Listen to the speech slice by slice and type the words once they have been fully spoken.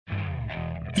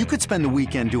You could spend the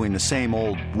weekend doing the same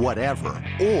old whatever,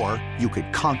 or you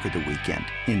could conquer the weekend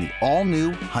in the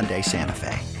all-new Hyundai Santa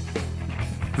Fe.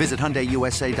 Visit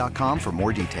HyundaiUSA.com for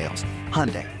more details.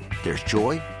 Hyundai, there's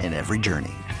joy in every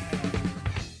journey.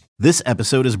 This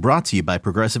episode is brought to you by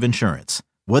Progressive Insurance.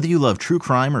 Whether you love true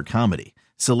crime or comedy,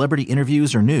 celebrity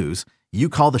interviews or news, you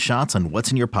call the shots on what's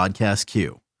in your podcast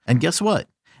queue. And guess what?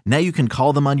 Now you can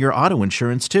call them on your auto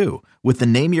insurance too with the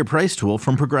Name Your Price tool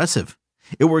from Progressive.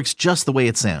 It works just the way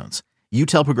it sounds. You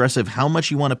tell Progressive how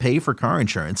much you want to pay for car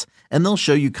insurance, and they'll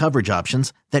show you coverage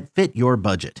options that fit your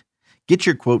budget. Get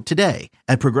your quote today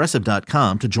at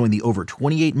Progressive.com to join the over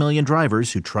 28 million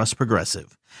drivers who trust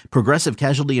Progressive. Progressive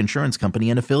Casualty Insurance Company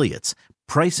and Affiliates.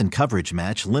 Price and coverage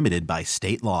match limited by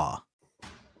state law.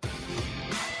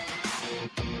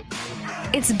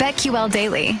 It's BetQL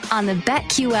Daily on the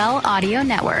BetQL Audio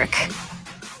Network.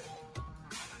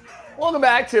 Welcome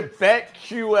back to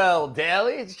BetQL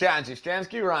Daily. It's John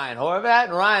Jastremski, Ryan Horvat.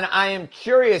 And Ryan, I am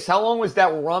curious, how long was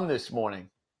that run this morning?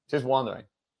 Just wondering.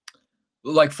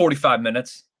 Like 45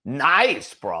 minutes.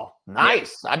 Nice, bro.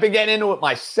 Nice. Yeah. I've been getting into it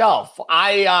myself.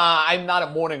 I'm not a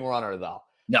morning runner, though.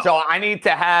 No. So I need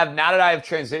to have, now that I have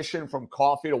transitioned from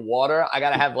coffee to water, I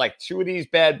got to have like 2 of these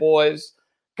bad boys,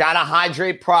 got to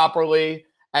hydrate properly,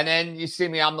 and then you see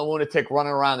me, I'm the lunatic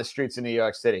running around the streets of New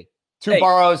York City. 2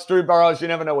 boroughs, 3 boroughs, you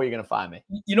never know where you're going to find me.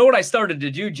 You know what I started to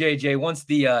do, JJ, once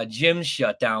the gym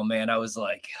shut down, man? I was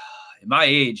like, at my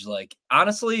age, like,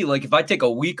 honestly, like if I take a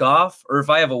week off or if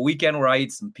I have a weekend where I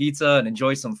eat some pizza and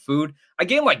enjoy some food, I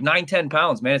gain like 9-10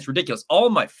 pounds, man. It's ridiculous. All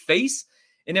in my face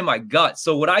and in my gut.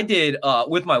 So what I did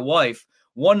with my wife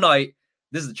one night,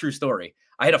 this is a true story.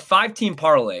 I had a 5-team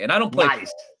parlay, and I don't play.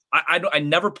 Nice. I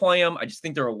never play them. I just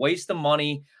think they're a waste of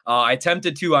money. I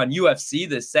attempted to on UFC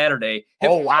this Saturday.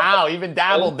 Oh, wow. Even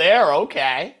dabbled there.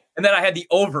 Okay. And then I had the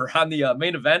over on the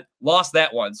main event, lost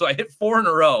that one. So I hit 4 in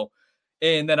a row,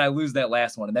 and then I lose that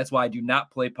last one. And that's why I do not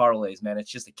play parlays, man.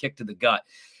 It's just a kick to the gut.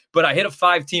 But I hit a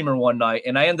 5-teamer one night,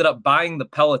 and I ended up buying the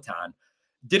Peloton.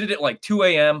 Did it at like 2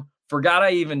 a.m., forgot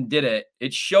I even did it.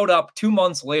 It showed up 2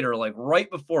 months later, like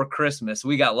right before Christmas.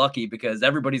 We got lucky because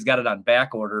everybody's got it on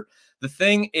back order. The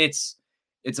thing, it's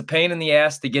a pain in the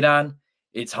ass to get on.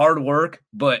 It's hard work,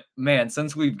 but man,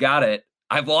 since we've got it,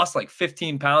 I've lost like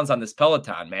 15 pounds on this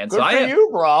Peloton, man. Good for you,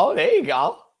 bro. There you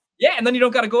go. Yeah, and then you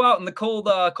don't got to go out in the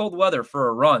cold weather for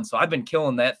a run. So I've been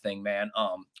killing that thing, man,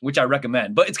 which I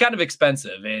recommend. But it's kind of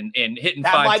expensive and hitting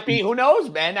that 5. Might be, who knows,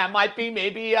 man? That might be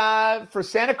maybe for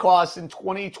Santa Claus in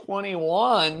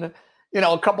 2021,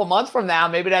 a couple months from now,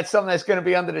 maybe that's something that's going to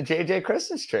be under the JJ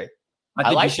Christmas tree.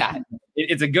 I like that.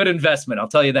 It's a good investment. I'll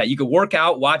tell you that. You could work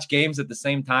out, watch games at the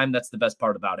same time. That's the best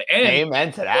part about it. And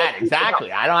amen to that.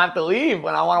 Exactly. I don't have to leave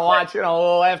when I want to watch, a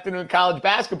little afternoon college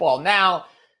basketball. Now,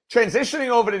 transitioning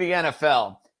over to the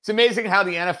NFL, it's amazing how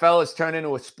the NFL has turned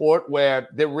into a sport where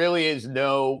there really is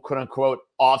no quote unquote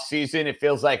off season. It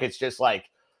feels like it's just like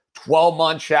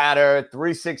 12-month chatter,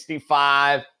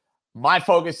 365. My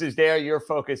focus is there. Your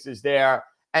focus is there.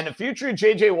 And the future of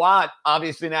J.J. Watt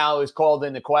obviously now is called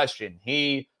into question.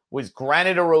 He was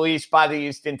granted a release by the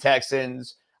Houston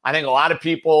Texans. I think a lot of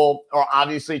people are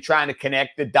obviously trying to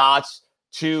connect the dots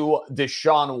to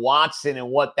Deshaun Watson and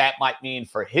what that might mean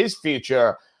for his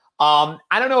future. I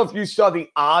don't know if you saw the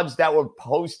odds that were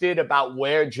posted about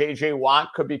where J.J.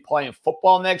 Watt could be playing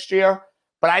football next year,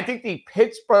 but I think the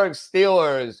Pittsburgh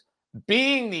Steelers,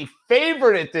 being the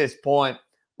favorite at this point,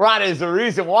 Ron, is the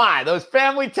reason why. Those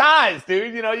family ties,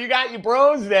 dude. You got your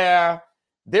bros there.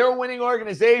 They're a winning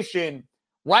organization.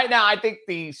 Right now, I think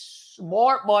the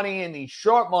smart money and the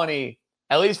short money,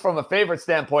 at least from a favorite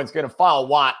standpoint, is going to follow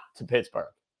Watt to Pittsburgh.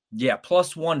 Yeah,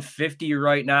 plus 150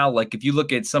 right now. Like if you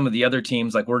look at some of the other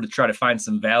teams, like we're to try to find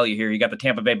some value here. You got the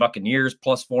Tampa Bay Buccaneers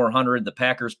plus 400, the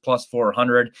Packers plus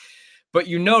 400. But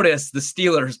you notice the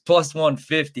Steelers plus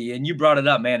 150, and you brought it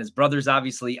up, man. His brother's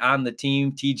obviously on the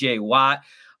team, TJ Watt.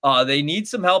 They need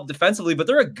some help defensively, but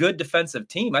they're a good defensive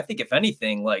team. I think if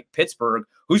anything, like Pittsburgh,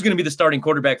 who's going to be the starting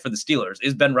quarterback for the Steelers?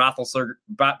 Is Ben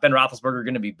Roethlisberger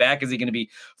going to be back? Is he going to be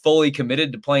fully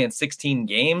committed to playing 16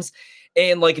 games?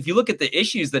 And like, if you look at the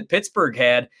issues that Pittsburgh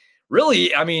had,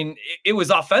 really, I mean, it was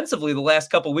offensively the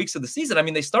last couple of weeks of the season. I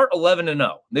mean, they start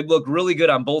 11-0. They've looked really good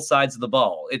on both sides of the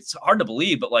ball. It's hard to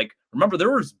believe, but like, remember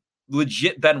there was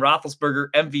legit Ben Roethlisberger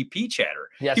MVP chatter.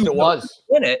 Yes, it was.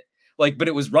 In it. Like, but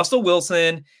it was Russell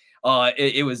Wilson.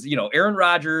 It was, Aaron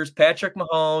Rodgers, Patrick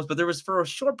Mahomes. But there was, for a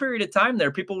short period of time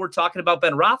there, people were talking about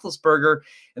Ben Roethlisberger.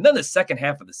 And then the second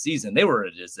half of the season, they were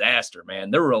a disaster,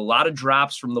 man. There were a lot of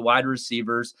drops from the wide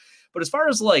receivers. But as far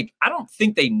as like, I don't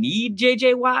think they need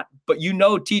JJ Watt, but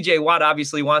TJ Watt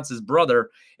obviously wants his brother,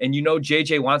 and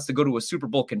JJ wants to go to a Super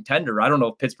Bowl contender. I don't know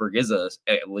if Pittsburgh is a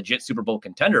legit Super Bowl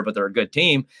contender, but they're a good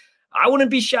team. I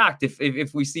wouldn't be shocked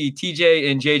if we see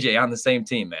TJ and JJ on the same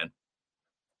team, man.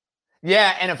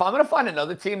 Yeah, and if I'm going to find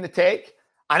another team to take,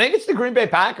 I think it's the Green Bay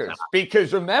Packers.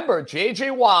 Because remember,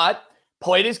 J.J. Watt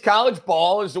played his college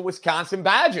ball as the Wisconsin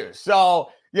Badgers. So,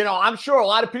 I'm sure a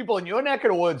lot of people in your neck of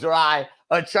the woods are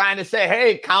trying to say,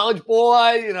 hey, college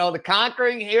boy, the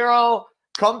conquering hero,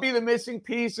 come be the missing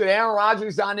piece with Aaron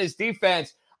Rodgers on his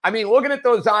defense. I mean, looking at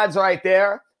those odds right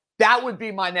there, that would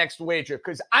be my next wager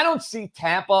because I don't see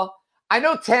Tampa. I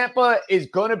know Tampa is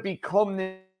going to become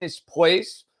this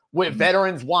place where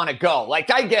veterans want to go.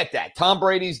 Like, I get that. Tom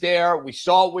Brady's there. We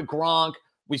saw it with Gronk.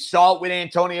 We saw it with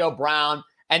Antonio Brown.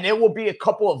 And there will be a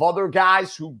couple of other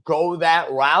guys who go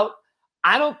that route.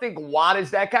 I don't think Watt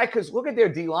is that guy because look at their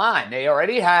D-line. They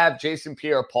already have Jason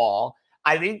Pierre-Paul.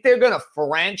 I think they're going to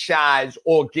franchise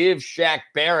or give Shaq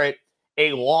Barrett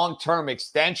a long-term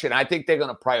extension. I think they're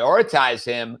going to prioritize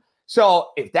him. So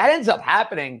if that ends up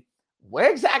happening,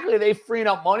 where exactly are they freeing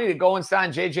up money to go and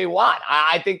sign J.J. Watt?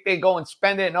 I think they go and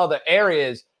spend it in other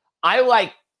areas. I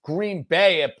like Green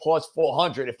Bay at plus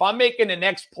 400. If I'm making the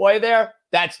next play there,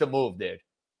 that's the move, dude.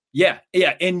 Yeah.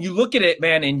 And you look at it,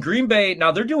 man, in Green Bay,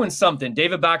 now they're doing something.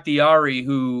 David Bakhtiari,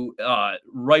 who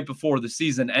right before the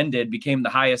season ended, became the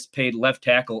highest paid left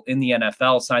tackle in the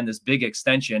NFL, signed this big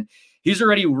extension. He's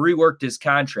already reworked his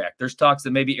contract. There's talks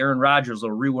that maybe Aaron Rodgers will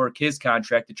rework his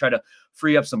contract to try to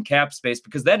free up some cap space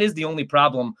because that is the only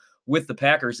problem with the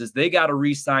Packers is they got to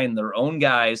re-sign their own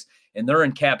guys and they're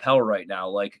in cap hell right now.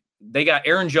 Like they got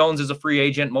Aaron Jones as a free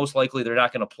agent. Most likely they're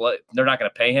not going to play. They're not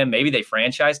going to pay him. Maybe they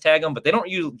franchise tag him, but they don't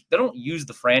use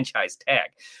the franchise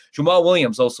tag. Jamal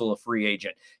Williams also a free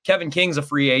agent. Kevin King's a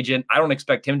free agent. I don't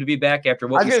expect him to be back after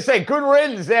what I was going to say. Good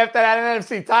riddance after that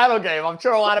NFC title game. I'm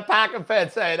sure a lot of Packer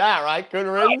fans say that, right? Good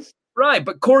riddance. Right,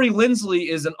 but Corey Linsley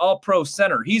is an all-pro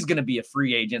center. He's going to be a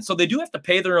free agent. So they do have to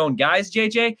pay their own guys,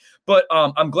 JJ. But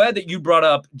I'm glad that you brought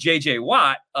up J.J.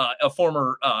 Watt, a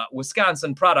former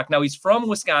Wisconsin product. Now, he's from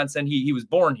Wisconsin. He was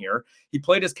born here. He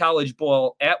played his college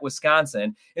ball at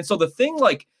Wisconsin. And so the thing,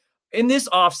 like, in this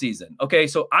offseason, okay,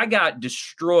 so I got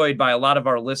destroyed by a lot of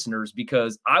our listeners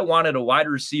because I wanted a wide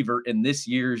receiver in this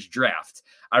year's draft.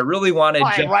 I really wanted.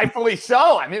 Rightfully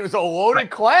so. I mean, it was a loaded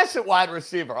class at wide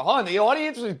receiver. The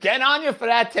audience was getting on you for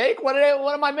that take. What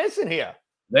am I missing here?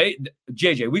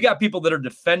 JJ, we got people that are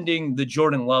defending the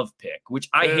Jordan Love pick, which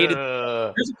I hated.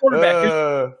 Here's a quarterback.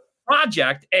 Here's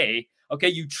Project A. Okay,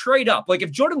 you trade up. Like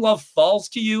if Jordan Love falls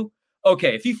to you,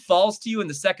 okay. If he falls to you in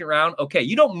the second round, okay,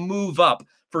 you don't move up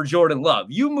for Jordan Love.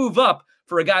 You move up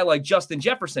for a guy like Justin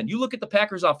Jefferson. You look at the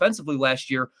Packers offensively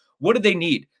last year. What did they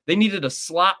need? They needed a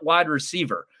slot wide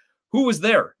receiver. Who was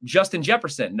there? Justin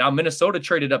Jefferson. Now, Minnesota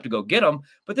traded up to go get him,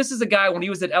 but this is a guy, when he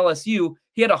was at LSU,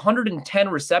 he had 110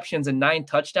 receptions and 9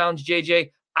 touchdowns,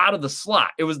 JJ, out of the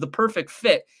slot. It was the perfect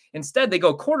fit. Instead, they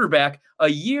go quarterback a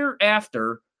year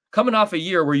after, coming off a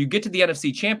year where you get to the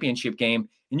NFC Championship game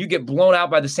and you get blown out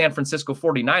by the San Francisco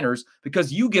 49ers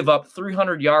because you give up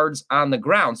 300 yards on the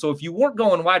ground. So if you weren't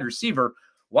going wide receiver,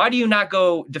 why do you not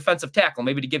go defensive tackle?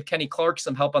 Maybe to give Kenny Clark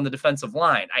some help on the defensive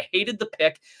line. I hated the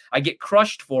pick. I get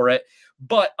crushed for it.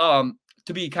 But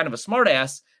to be kind of a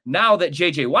smartass, now that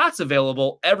J.J. Watt's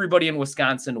available, everybody in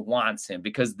Wisconsin wants him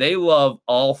because they love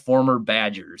all former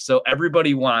Badgers. So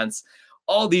everybody wants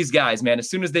all these guys, man. As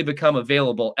soon as they become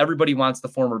available, everybody wants the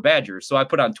former Badgers. So I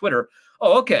put on Twitter,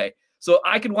 okay. So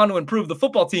I could want to improve the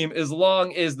football team as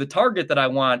long as the target that I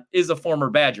want is a former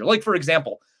Badger. Like, for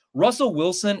example, Russell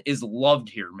Wilson is loved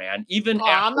here, man.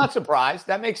 I'm not surprised.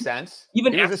 That makes sense.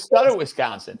 Even he was a stud at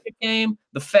Wisconsin. Game,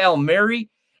 the Foul Mary.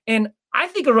 And I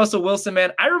think of Russell Wilson,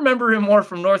 man. I remember him more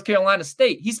from North Carolina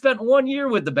State. He spent 1 year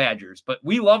with the Badgers, but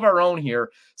we love our own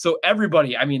here. So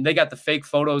everybody, I mean, they got the fake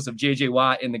photos of J.J.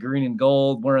 Watt in the green and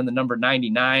gold wearing the number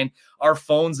 99. Our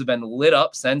phones have been lit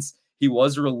up since he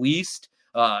was released.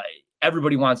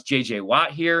 Everybody wants J.J.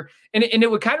 Watt here. And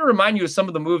it would kind of remind you of some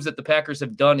of the moves that the Packers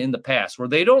have done in the past where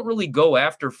they don't really go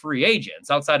after free agents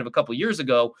outside of a couple of years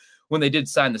ago when they did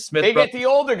sign the Smith. They get the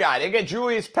older guy. They get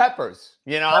Julius Peppers,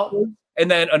 And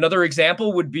then another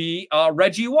example would be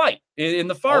Reggie White in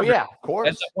the Favre. Oh, yeah, of course.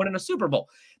 Ends up winning a Super Bowl.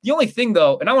 The only thing,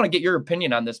 though, and I want to get your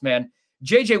opinion on this, man,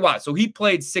 J.J. Watt. So he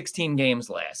played 16 games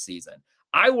last season.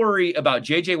 I worry about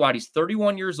J.J. Watt. He's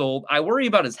 31 years old. I worry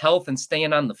about his health and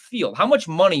staying on the field. How much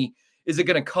money is it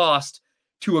going to cost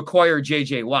to acquire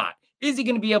J.J. Watt? Is he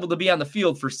going to be able to be on the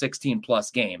field for 16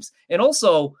 plus games? And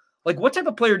also, Like, what type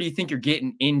of player do you think you're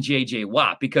getting in J.J.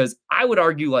 Watt? Because I would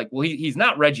argue, like, well, he's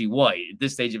not Reggie White at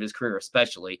this stage of his career,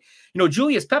 especially.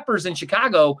 Julius Peppers in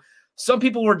Chicago, some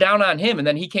people were down on him, and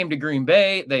then he came to Green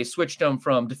Bay. They switched him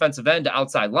from defensive end to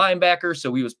outside linebacker,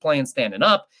 so he was playing standing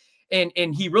up. And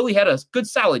he really had a good,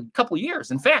 solid couple of years.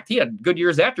 In fact, he had good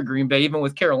years after Green Bay, even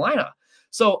with Carolina.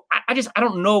 So I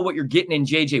don't know what you're getting in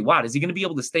J.J. Watt. Is he going to be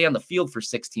able to stay on the field for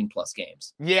 16-plus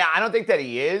games? Yeah, I don't think that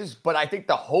he is, but I think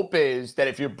the hope is that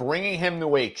if you're bringing him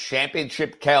to a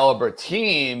championship-caliber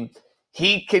team,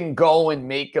 he can go and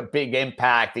make a big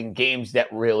impact in games that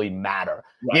really matter.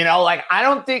 Right. I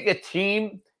don't think a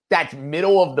team that's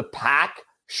middle of the pack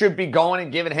should be going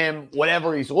and giving him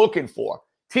whatever he's looking for.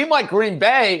 Team like Green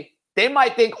Bay, they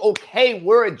might think, okay,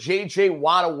 we're a J.J.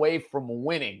 Watt away from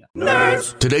winning.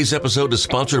 Nerds. Today's episode is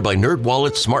sponsored by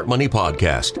NerdWallet's Smart Money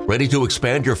Podcast. Ready to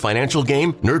expand your financial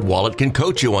game? NerdWallet can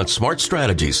coach you on smart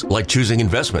strategies like choosing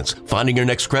investments, finding your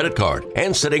next credit card,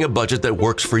 and setting a budget that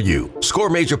works for you. Score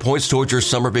major points towards your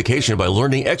summer vacation by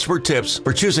learning expert tips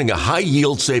for choosing a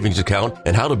high-yield savings account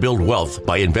and how to build wealth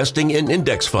by investing in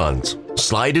index funds.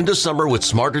 Slide into summer with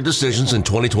smarter decisions in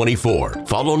 2024.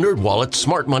 Follow NerdWallet's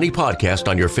Smart Money Podcast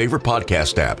on your favorite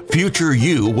podcast app. Future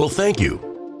you will thank you.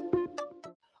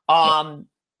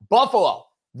 Buffalo,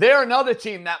 they're another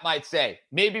team that might say,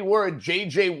 maybe we're a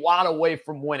J.J. Watt away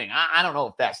from winning. I don't know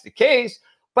if that's the case,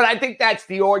 but I think that's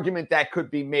the argument that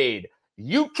could be made.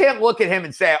 You can't look at him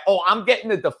and say, oh, I'm getting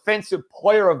the defensive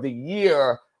player of the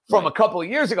year from a couple of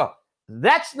years ago.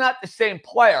 That's not the same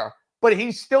player. But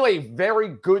he's still a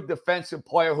very good defensive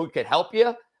player who could help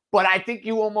you. But I think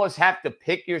you almost have to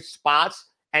pick your spots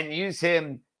and use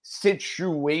him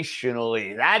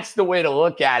situationally. That's the way to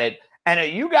look at it. And are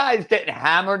you guys getting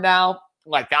hammered now,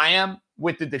 like I am,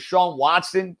 with the Deshaun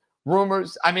Watson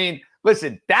rumors? I mean,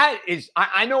 listen, that is –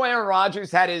 I know Aaron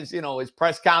Rodgers had his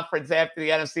press conference after the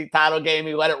NFC title game.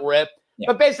 He let it rip. Yeah.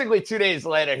 But basically 2 days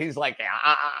later, he's like,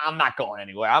 I'm not going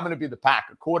anywhere. I'm going to be the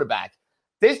Packer quarterback.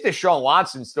 This Deshaun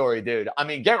Watson story, dude, I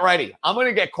mean, get ready. I'm going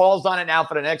to get calls on it now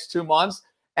for the next 2 months.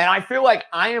 And I feel like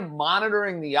I am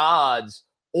monitoring the odds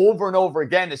over and over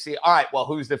again to see, all right, well,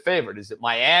 who's the favorite? Is it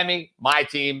Miami, my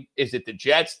team? Is it the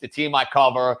Jets, the team I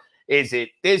cover? Is it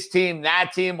this team,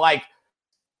 that team? Like,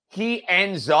 he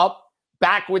ends up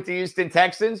back with the Houston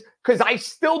Texans because I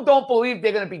still don't believe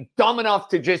they're going to be dumb enough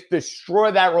to just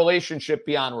destroy that relationship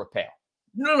beyond repair.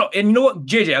 No. And you know what,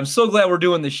 JJ, I'm so glad we're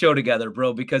doing this show together,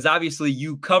 bro, because obviously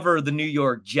you cover the New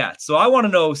York Jets. So I want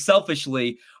to know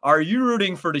selfishly, are you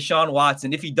rooting for Deshaun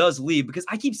Watson if he does leave? Because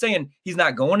I keep saying he's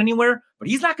not going anywhere, but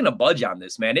he's not going to budge on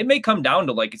this, man. It may come down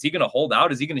to like, is he going to hold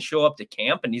out? Is he going to show up to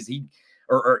camp? And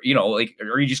are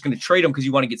you just going to trade him because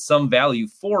you want to get some value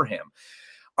for him?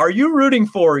 Are you rooting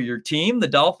for your team, the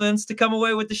Dolphins, to come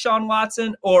away with Deshaun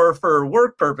Watson, or for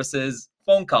work purposes,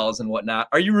 phone calls and whatnot,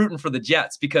 are you rooting for the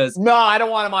Jets? Because no, I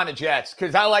don't want him on the Jets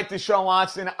because I like Deshaun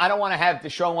Watson. I don't want to have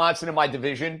Deshaun Watson in my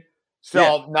division.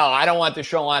 So no, I don't want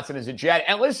Deshaun Watson as a Jet.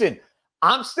 And listen,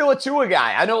 I'm still a Tua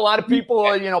guy. I know a lot of people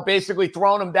are, basically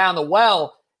throwing him down the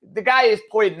well. The guy has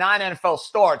played 9 NFL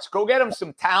starts. Go get him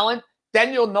some talent.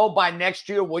 Then you'll know by next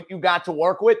year what you got to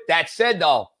work with. That said,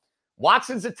 though,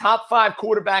 Watson's a top 5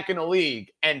 quarterback in the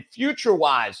league. And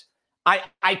future-wise,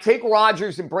 I take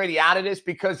Rodgers and Brady out of this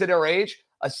because of their age.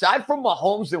 Aside from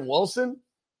Mahomes and Wilson,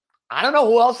 I don't know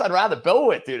who else I'd rather build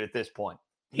with, dude, at this point.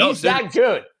 He's that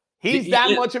good. He's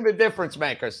that much of a difference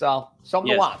maker. So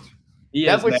something to watch.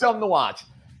 Definitely something to watch.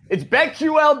 It's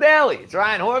BetQL Daily. It's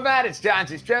Ryan Horvat. It's John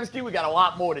Jastrzemski. We got a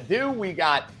lot more to do. We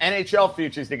got NHL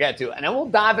futures to get to. And then we'll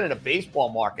dive into the baseball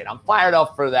market. I'm fired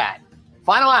up for that.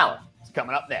 Final hour is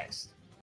coming up next.